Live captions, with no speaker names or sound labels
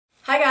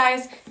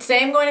guys,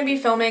 today I'm going to be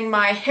filming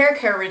my hair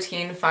care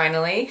routine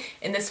finally,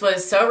 and this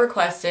was so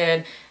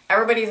requested.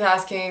 Everybody's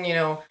asking, you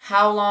know,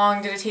 how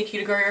long did it take you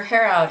to grow your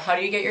hair out? How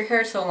do you get your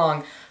hair so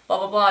long? Blah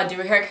blah blah,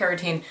 do a hair care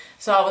routine.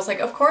 So I was like,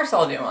 of course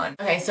I'll do one.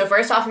 Okay, so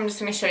first off I'm just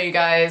going to show you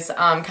guys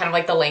kind of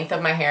like the length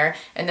of my hair,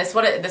 and this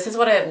is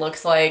what it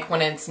looks like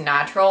when it's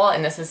natural,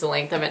 and this is the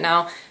length of it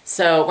now.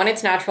 So when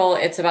it's natural,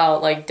 it's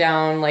about like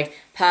down like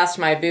past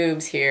my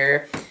boobs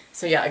here.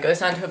 So yeah, it goes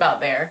down to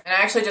about there. And I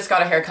actually just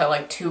got a haircut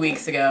like 2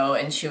 weeks ago,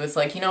 and she was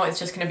like, you know, it's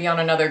just gonna be on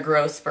another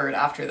growth spurt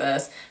after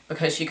this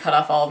because she cut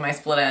off all of my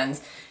split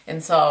ends.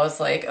 And so I was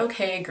like,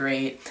 okay,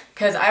 great.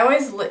 Because I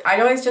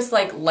always just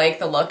like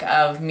the look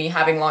of me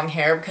having long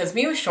hair, because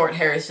me with short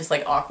hair is just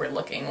like awkward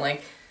looking.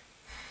 Like,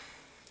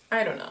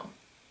 I don't know.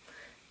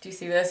 Do you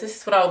see this? This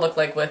is what I would look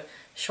like with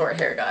short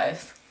hair,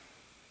 guys.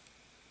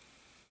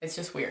 It's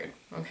just weird,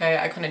 okay?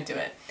 I couldn't do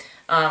it.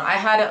 I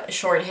had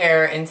short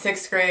hair in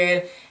 6th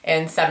grade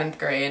and 7th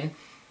grade,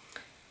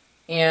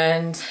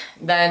 and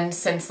then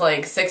since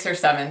like 6th or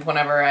 7th,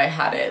 whenever I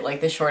had it, like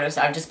the shortest,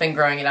 I've just been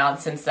growing it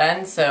out since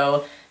then,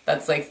 so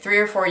that's like 3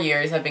 or 4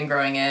 years I've been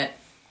growing it.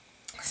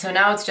 So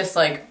now it's just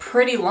like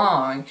pretty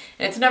long,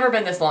 and it's never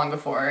been this long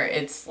before.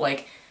 It's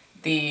like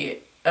the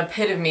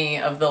epitome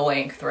of the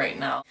length right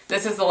now.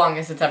 This is the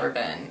longest it's ever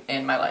been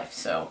in my life,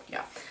 so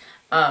yeah.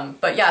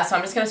 But yeah, so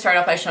I'm just going to start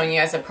off by showing you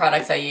guys the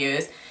products I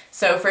use.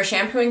 So for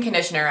shampoo and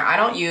conditioner, I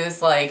don't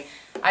use like,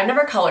 I've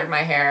never colored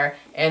my hair,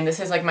 and this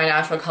is like my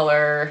natural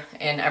color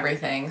and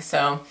everything.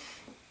 So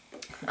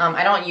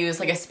I don't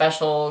use like a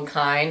special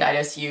kind. I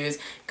just use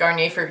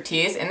Garnier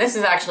Fructis, and this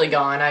is actually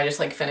gone. I just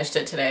like finished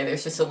it today.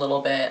 There's just a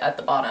little bit at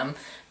the bottom.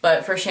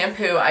 But for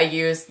shampoo, I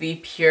use the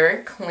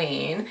Pure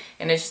Clean,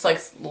 and it just like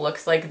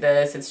looks like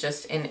this. It's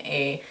just in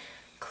a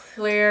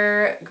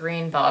clear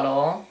green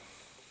bottle.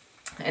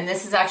 And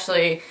this is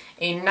actually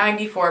a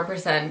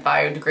 94%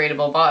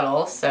 biodegradable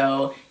bottle,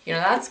 so, you know,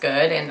 that's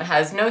good. And it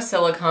has no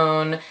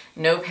silicone,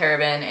 no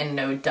paraben, and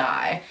no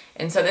dye.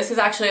 And so this is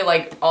actually,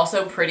 like,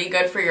 also pretty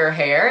good for your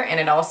hair. And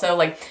it also,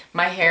 like,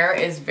 my hair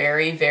is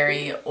very,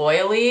 very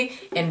oily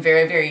and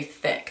very, very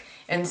thick.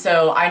 And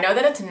so I know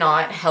that it's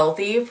not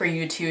healthy for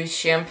you to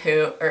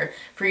shampoo, or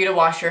for you to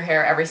wash your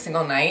hair every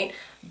single night,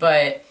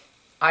 but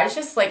I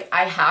just, like,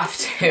 I have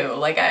to.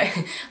 Like,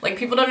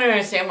 people don't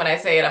understand when I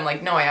say it. I'm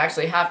like, no, I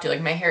actually have to. Like,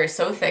 my hair is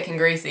so thick and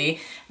greasy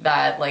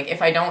that, like,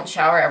 if I don't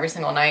shower every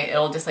single night,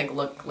 it'll just, like,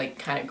 look, like,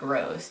 kind of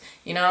gross,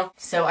 you know?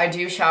 So I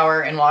do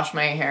shower and wash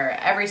my hair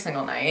every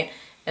single night,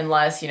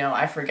 unless, you know,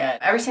 I forget.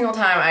 Every single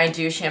time I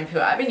do shampoo,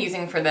 I've been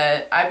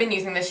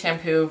using this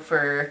shampoo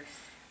for,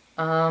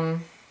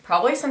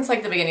 probably since,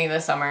 like, the beginning of the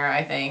summer,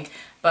 I think.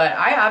 But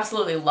I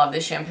absolutely love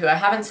this shampoo. I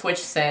haven't switched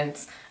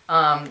since.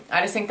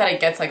 I just think that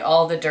it gets like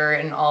all the dirt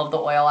and all of the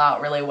oil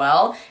out really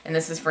well, and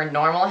this is for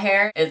normal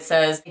hair. It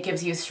says it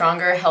gives you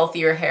stronger,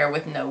 healthier hair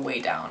with no weigh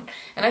down,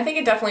 and I think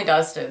it definitely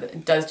does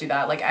do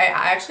that. Like, I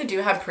actually do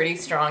have pretty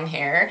strong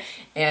hair,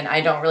 and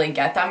I don't really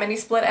get that many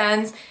split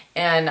ends,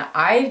 and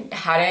I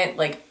hadn't,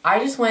 like, I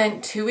just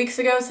went 2 weeks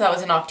ago, so that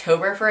was in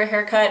October, for a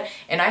haircut,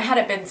 and I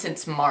hadn't been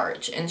since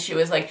March, and she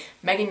was like,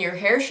 Megan, your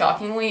hair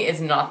shockingly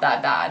is not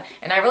that bad.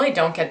 And I really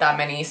don't get that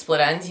many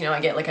split ends, you know, I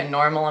get like a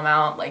normal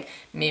amount, like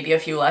maybe a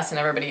few less than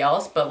everybody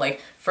else, but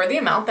like for the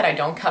amount that I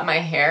don't cut my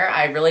hair,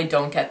 I really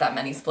don't get that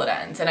many split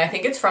ends, and I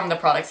think it's from the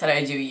products that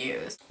I do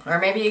use. Or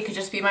maybe it could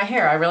just be my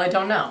hair, I really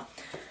don't know.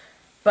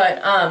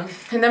 But,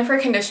 and then for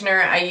conditioner,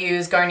 I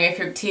use Garnier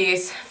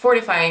Fructis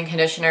Fortifying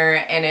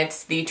Conditioner, and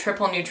it's the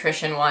Triple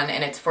Nutrition one,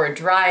 and it's for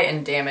dry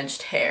and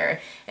damaged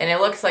hair. And it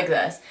looks like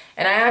this.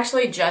 And I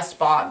actually just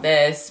bought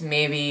this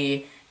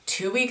maybe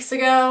 2 weeks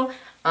ago,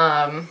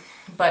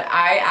 but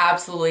I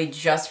absolutely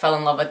just fell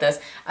in love with this.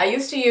 I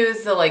used to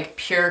use the, like,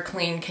 Pure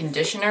Clean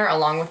conditioner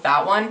along with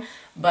that one,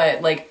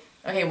 but, like,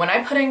 okay, when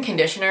I put in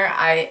conditioner,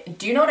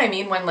 do you know what I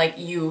mean when, like,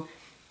 you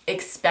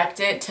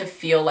expect it to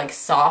feel like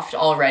soft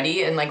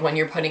already, and like when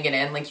you're putting it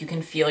in, like you can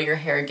feel your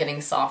hair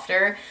getting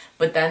softer,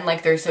 but then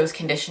like there's those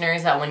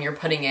conditioners that when you're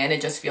putting in,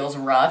 it just feels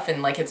rough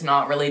and like it's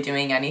not really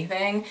doing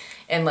anything,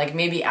 and like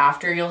maybe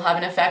after you'll have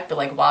an effect, but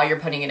like while you're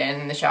putting it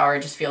in the shower,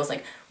 it just feels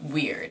like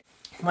weird.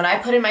 When I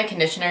put in my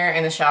conditioner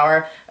in the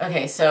shower,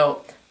 okay,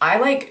 so I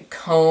like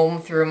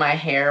comb through my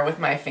hair with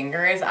my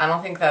fingers. I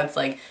don't think that's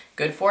like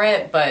good for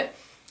it, but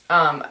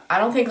I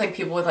don't think like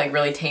people with like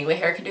really tangly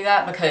hair can do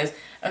that, because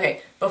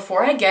okay,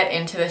 before I get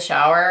into the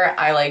shower,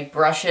 I like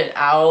brush it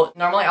out.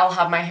 Normally I'll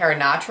have my hair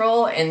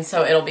natural, and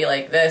so it'll be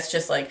like this,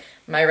 just like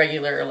my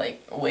regular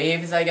like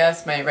waves, I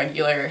guess, my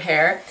regular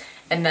hair.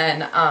 And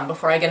then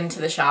before I get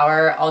into the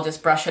shower, I'll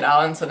just brush it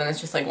out, and so then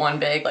it's just like one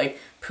big like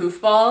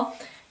poof ball.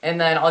 And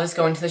then I'll just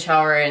go into the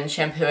shower and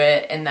shampoo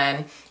it, and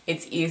then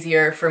it's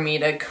easier for me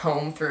to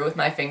comb through with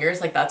my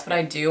fingers. Like, that's what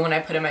I do when I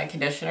put in my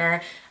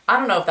conditioner. I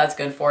don't know if that's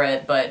good for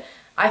it, but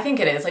I think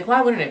it is. Like,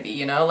 why wouldn't it be,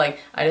 you know? Like,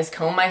 I just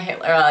comb my hair,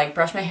 or like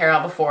brush my hair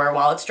out before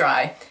while it's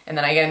dry, and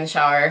then I get in the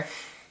shower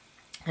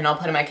and I'll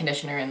put in my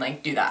conditioner and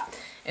like do that.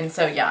 And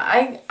so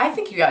yeah, I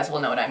think you guys will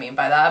know what I mean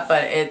by that,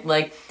 but it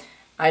like,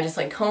 I just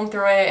like comb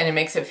through it and it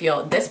makes it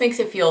feel, this makes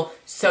it feel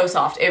so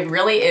soft. It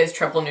really is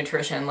triple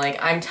nutrition.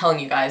 Like I'm telling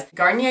you guys,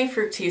 Garnier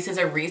Fructis is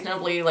a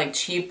reasonably like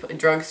cheap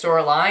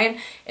drugstore line.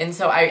 And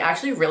so I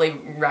actually really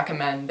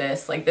recommend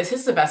this. Like this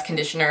is the best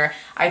conditioner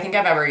I think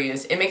I've ever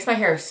used. It makes my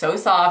hair so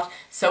soft,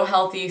 so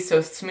healthy, so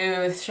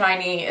smooth,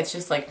 shiny. It's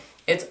just like,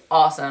 it's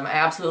awesome. I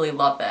absolutely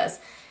love this.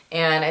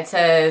 And it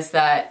says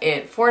that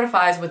it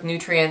fortifies with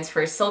nutrients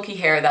for silky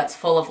hair that's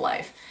full of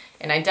life.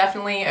 And I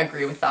definitely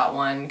agree with that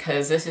one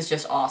because this is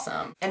just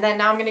awesome. And then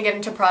now I'm going to get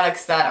into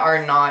products that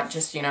are not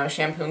just, you know,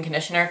 shampoo and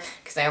conditioner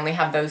because I only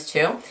have those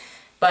two.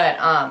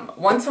 But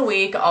once a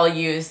week I'll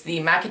use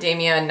the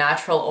Macadamia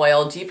Natural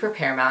Oil Deep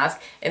Repair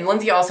Mask. And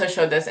Lindsay also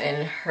showed this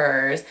in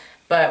hers,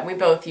 but we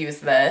both use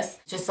this.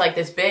 Just like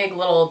this big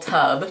little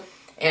tub.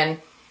 And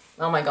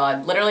oh my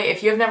god, literally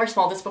if you have never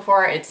smelled this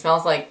before, it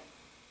smells like,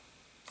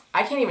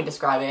 I can't even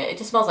describe it. It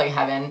just smells like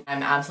heaven.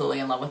 I'm absolutely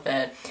in love with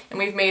it. And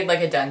we've made like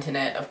a dent in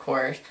it, of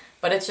course.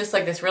 But it's just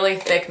like this really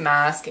thick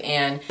mask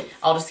and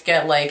I'll just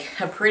get like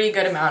a pretty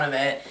good amount of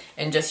it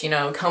and just, you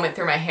know, comb it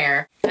through my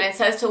hair. And it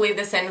says to leave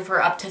this in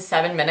for up to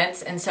 7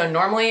 minutes. And so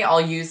normally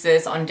I'll use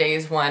this on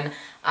days when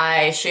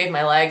I shave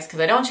my legs because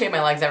I don't shave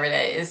my legs every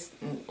day.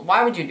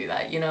 Why would you do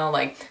that? You know,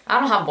 like I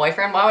don't have a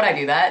boyfriend. Why would I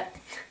do that?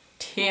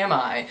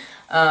 TMI.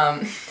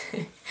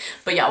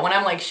 But yeah, when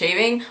I'm like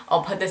shaving,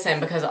 I'll put this in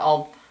because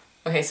I'll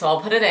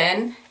put it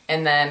in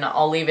and then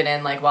I'll leave it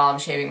in like while I'm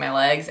shaving my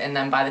legs, and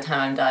then by the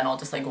time I'm done I'll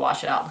just like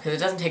wash it out because it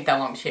doesn't take that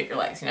long to shave your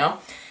legs, you know?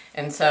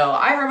 And so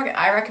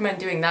I recommend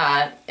doing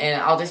that,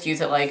 and I'll just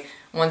use it like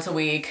once a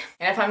week.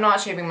 And if I'm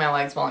not shaving my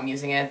legs while I'm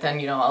using it,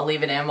 then, you know, I'll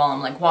leave it in while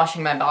I'm like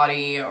washing my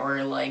body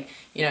or like,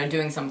 you know,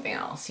 doing something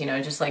else, you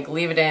know, just like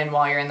leave it in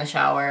while you're in the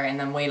shower and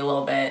then wait a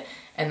little bit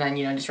and then,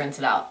 you know, just rinse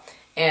it out.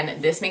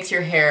 And this makes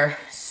your hair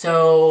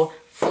so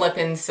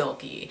flippin'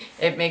 silky.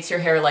 It makes your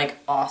hair like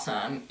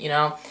awesome, you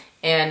know?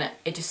 And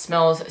it just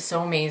smells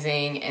so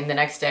amazing, and the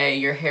next day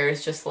your hair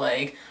is just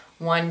like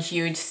one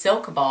huge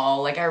silk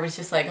ball. Like I was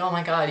just like, oh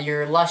my god,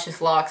 your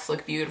luscious locks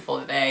look beautiful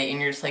today,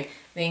 and you're just like,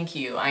 thank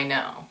you, I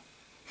know.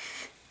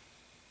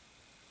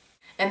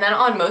 And then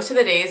on most of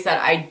the days that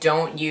I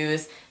don't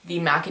use the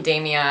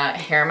macadamia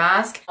hair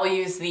mask, I'll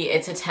use the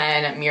It's a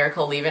 10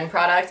 Miracle Leave-In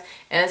product,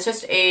 and it's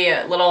just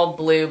a little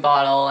blue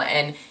bottle,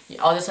 and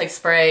I'll just like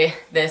spray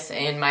this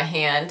in my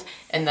hand,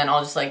 and then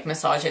I'll just like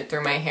massage it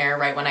through my hair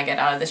right when I get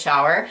out of the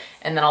shower,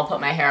 and then I'll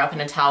put my hair up in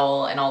a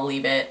towel and I'll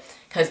leave it.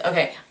 Because,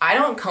 okay, I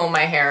don't comb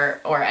my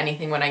hair or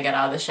anything when I get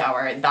out of the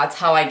shower. That's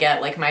how I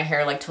get like my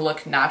hair like to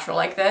look natural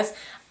like this.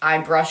 I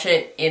brush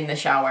it in the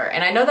shower.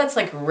 And I know that's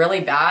like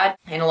really bad,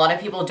 and a lot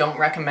of people don't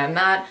recommend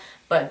that,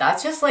 but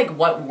that's just like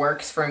what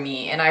works for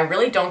me. And I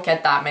really don't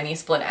get that many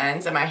split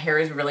ends, and my hair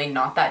is really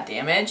not that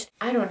damaged.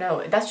 I don't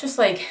know, that's just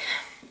like,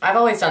 I've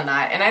always done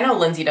that. And I know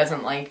Lindsay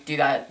doesn't like do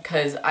that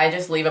because I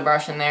just leave a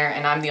brush in there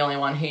and I'm the only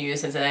one who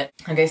uses it.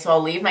 Okay, so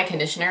I'll leave my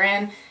conditioner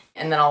in,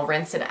 and then I'll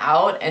rinse it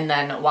out, and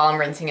then while I'm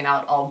rinsing it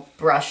out, I'll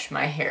brush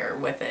my hair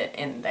with it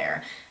in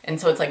there. And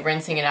so it's like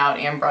rinsing it out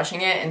and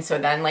brushing it, and so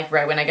then like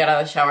right when I get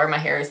out of the shower, my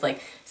hair is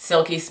like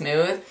silky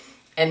smooth.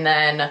 And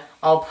then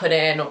I'll put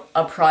in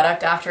a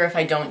product after if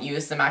I don't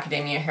use the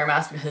macadamia hair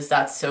mask, because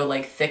that's so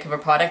like thick of a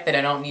product that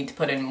I don't need to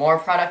put in more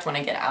product when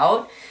I get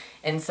out.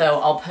 And so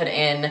I'll put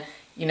in,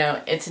 you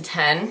know, It's a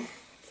 10,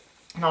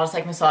 and I'll just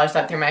like massage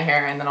that through my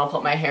hair, and then I'll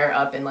put my hair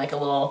up in like a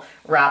little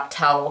wrap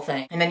towel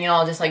thing. And then, you know,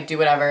 I'll just like do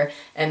whatever,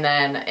 and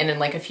then in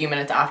like a few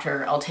minutes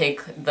after, I'll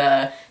take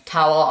the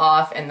towel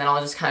off, and then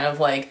I'll just kind of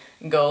like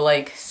go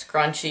like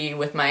scrunchy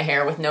with my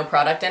hair with no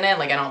product in it.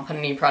 Like I don't put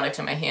any product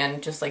in my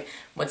hand, just like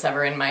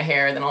whatever in my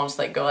hair. Then I'll just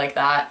like go like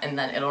that, and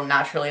then it'll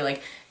naturally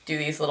like do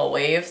these little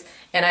waves.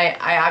 And I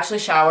actually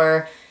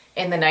shower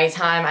in the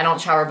nighttime. I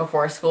don't shower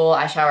before school.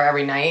 I shower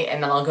every night,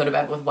 and then I'll go to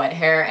bed with wet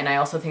hair, and I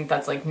also think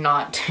that's like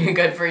not too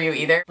good for you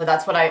either. But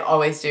that's what I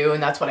always do,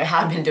 and that's what I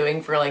have been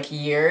doing for like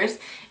years.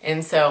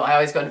 And so I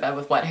always go to bed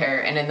with wet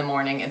hair, and in the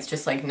morning it's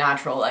just like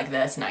natural like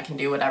this, and I can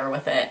do whatever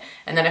with it.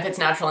 And then if it's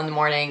natural in the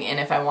morning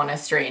and if I want to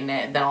straighten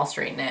it, then I'll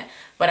straighten it.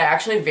 But I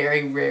actually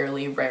very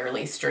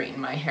rarely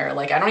straighten my hair.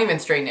 Like I don't even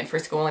straighten it for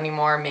school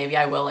anymore. Maybe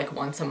I will like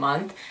once a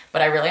month,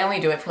 but I really only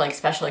do it for like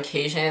special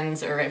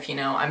occasions or if, you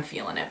know, I'm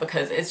feeling it,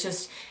 because it's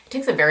just, it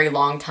takes a very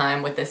long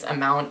time with this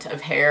amount of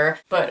hair.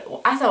 But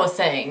as I was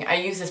saying, I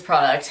use this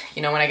product,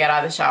 you know, when I get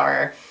out of the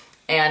shower,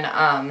 and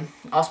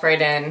I'll spray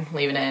it in,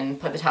 leave it in,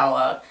 put the towel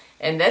up.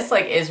 And this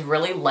like is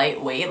really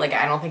lightweight. Like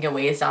I don't think it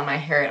weighs down my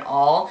hair at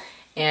all.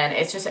 And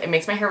it's just, it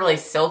makes my hair really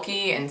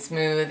silky and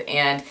smooth,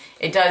 and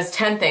it does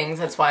 10 things.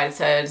 That's why it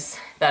says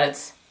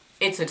that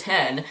it's a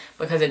 10,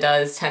 because it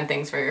does 10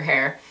 things for your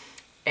hair,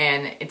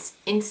 and it's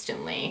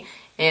instantly.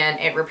 And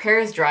it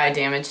repairs dry,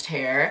 damaged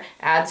hair,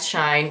 adds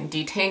shine,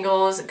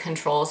 detangles,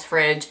 controls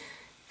fridge.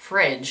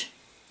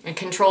 It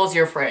controls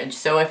your fridge.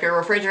 So if your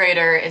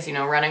refrigerator is, you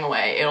know, running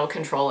away, it'll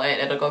control it,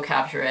 it'll go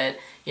capture it,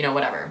 you know,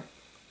 whatever.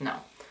 No.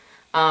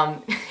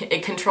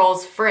 It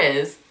controls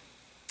frizz.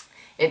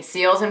 It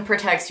seals and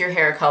protects your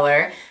hair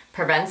color,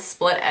 prevents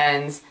split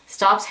ends,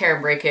 stops hair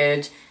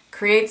breakage,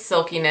 creates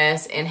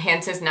silkiness,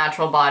 enhances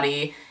natural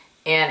body,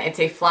 and it's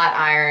a flat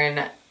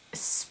iron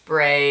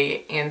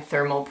spray and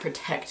thermal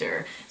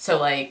protector. So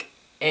like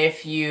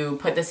if you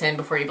put this in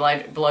before you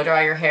blow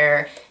dry your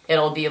hair,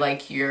 it'll be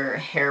like your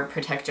hair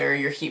protector,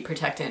 your heat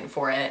protectant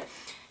for it.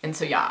 And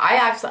so yeah,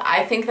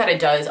 I think that it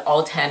does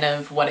all 10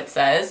 of what it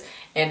says,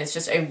 and it's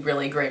just a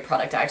really great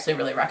product. I actually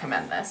really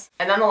recommend this.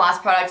 And then the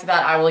last product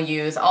that I will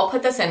use, I'll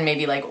put this in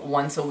maybe like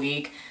once a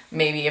week.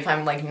 Maybe if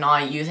I'm like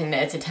not using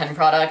the It's a 10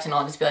 product and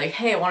I'll just be like,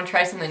 hey, I want to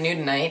try something new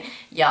tonight.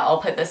 Yeah,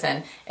 I'll put this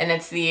in. And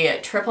it's the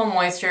Triple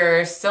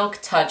Moisture Silk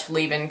Touch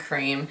Leave-In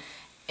Cream.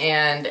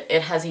 And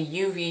it has a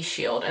UV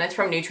shield, and it's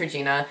from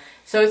Neutrogena.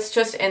 So it's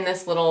just in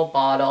this little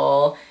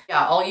bottle.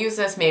 Yeah, I'll use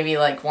this maybe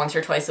like once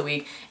or twice a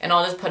week, and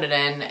I'll just put it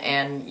in,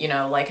 and you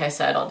know, like I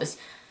said, I'll just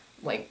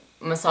like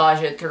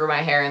massage it through my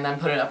hair and then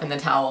put it up in the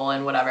towel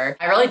and whatever.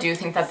 I really do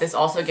think that this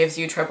also gives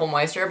you triple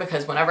moisture,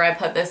 because whenever I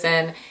put this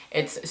in,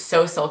 it's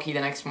so silky the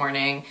next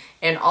morning.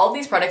 And all of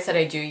these products that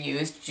I do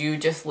use do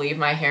just leave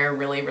my hair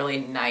really, really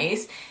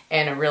nice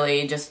and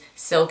really just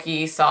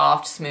silky,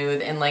 soft,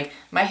 smooth. And like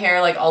my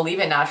hair, like I'll leave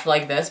it natural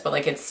like this, but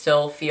like it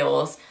still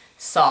feels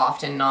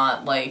soft and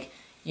not like,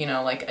 you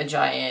know, like a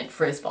giant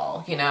frizz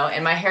ball, you know?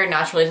 And my hair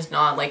naturally does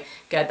not like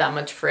get that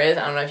much frizz.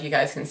 I don't know if you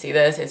guys can see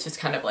this. It's just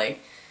kind of like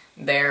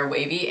they're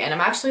wavy, and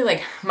I'm actually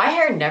like, my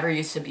hair never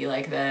used to be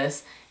like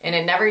this, and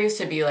it never used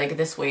to be like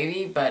this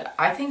wavy, but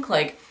I think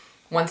like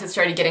once it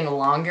started getting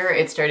longer,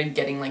 it started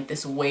getting like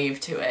this wave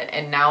to it,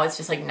 and now it's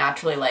just like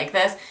naturally like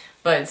this.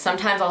 But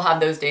sometimes I'll have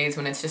those days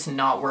when it's just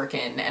not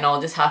working, and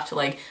I'll just have to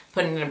like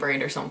put it in a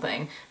braid or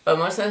something. But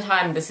most of the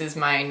time, this is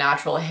my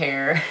natural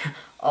hair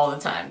all the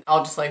time.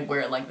 I'll just like wear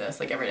it like this,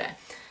 like every day.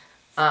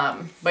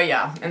 But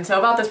yeah, and so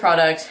about this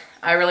product,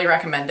 I really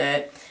recommend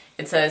it.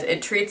 It says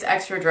it treats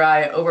extra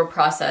dry,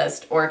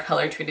 over-processed, or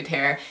color-treated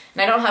hair.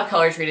 And I don't have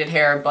color-treated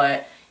hair,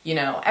 but you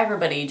know,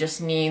 everybody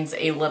just needs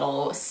a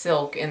little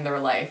silk in their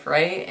life,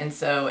 right? And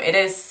so it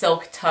is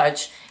Silk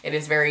Touch. It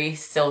is very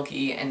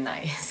silky and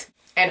nice.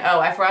 And oh,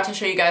 I forgot to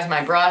show you guys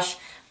my brush,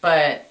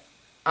 but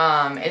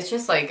it's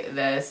just like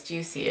this. Do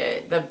you see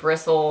it? The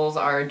bristles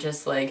are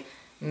just like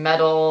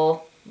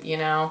metal, you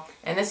know?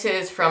 And this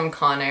is from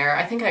Conair.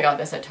 I think I got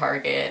this at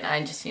Target, and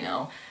I just, you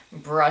know,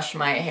 brush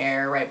my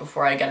hair right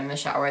before I get in the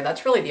shower.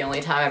 That's really the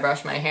only time I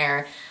brush my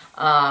hair.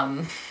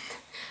 And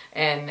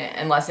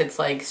unless it's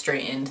like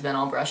straightened, then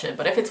I'll brush it.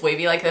 But if it's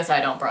wavy like this,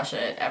 I don't brush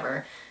it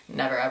ever.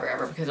 Never, ever,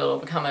 ever, because it'll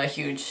become a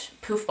huge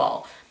poof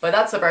ball. But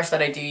that's the brush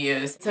that I do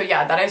use. So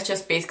yeah, that is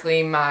just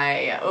basically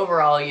my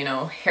overall, you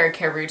know, hair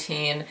care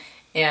routine.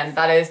 And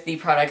that is the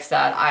products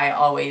that I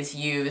always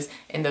use,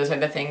 and those are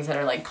the things that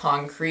are like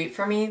concrete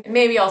for me.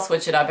 Maybe I'll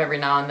switch it up every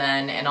now and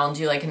then, and I'll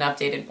do like an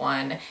updated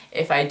one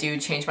if I do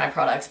change my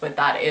products, but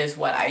that is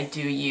what I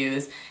do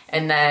use.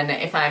 And then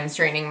if I'm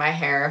straightening my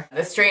hair,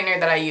 the straightener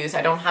that I use,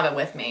 I don't have it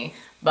with me,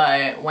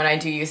 but when I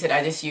do use it,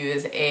 I just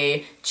use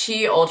a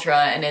Chi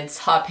Ultra, and it's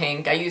hot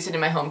pink. I used it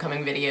in my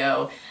homecoming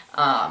video,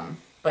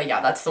 but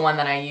yeah, that's the one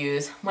that I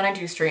use when I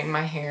do straighten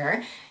my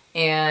hair.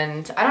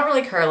 And I don't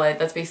really curl it,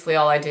 that's basically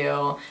all I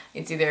do.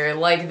 It's either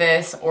like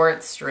this or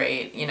it's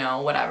straight, you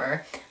know,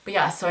 whatever. But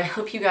yeah, so I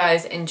hope you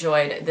guys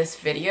enjoyed this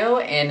video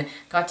and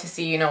got to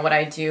see, you know, what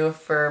I do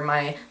for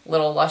my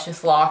little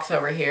luscious locks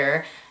over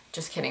here.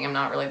 Just kidding, I'm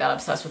not really that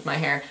obsessed with my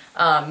hair.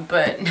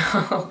 But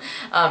no,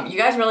 you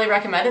guys really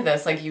recommended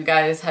this. Like, you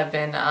guys have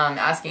been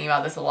asking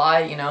about this a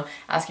lot, you know,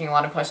 asking a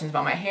lot of questions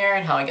about my hair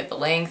and how I get the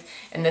length.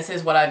 And this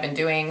is what I've been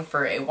doing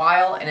for a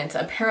while, and it's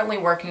apparently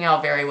working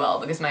out very well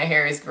because my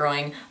hair is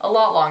growing a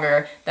lot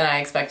longer than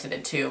I expected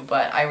it to.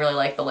 But I really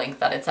like the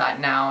length that it's at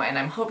now, and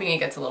I'm hoping it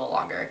gets a little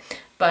longer.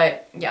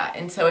 But yeah,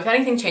 and so if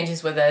anything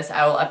changes with this,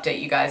 I will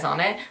update you guys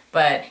on it.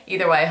 But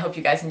either way, I hope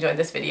you guys enjoyed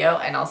this video,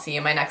 and I'll see you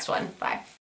in my next one. Bye.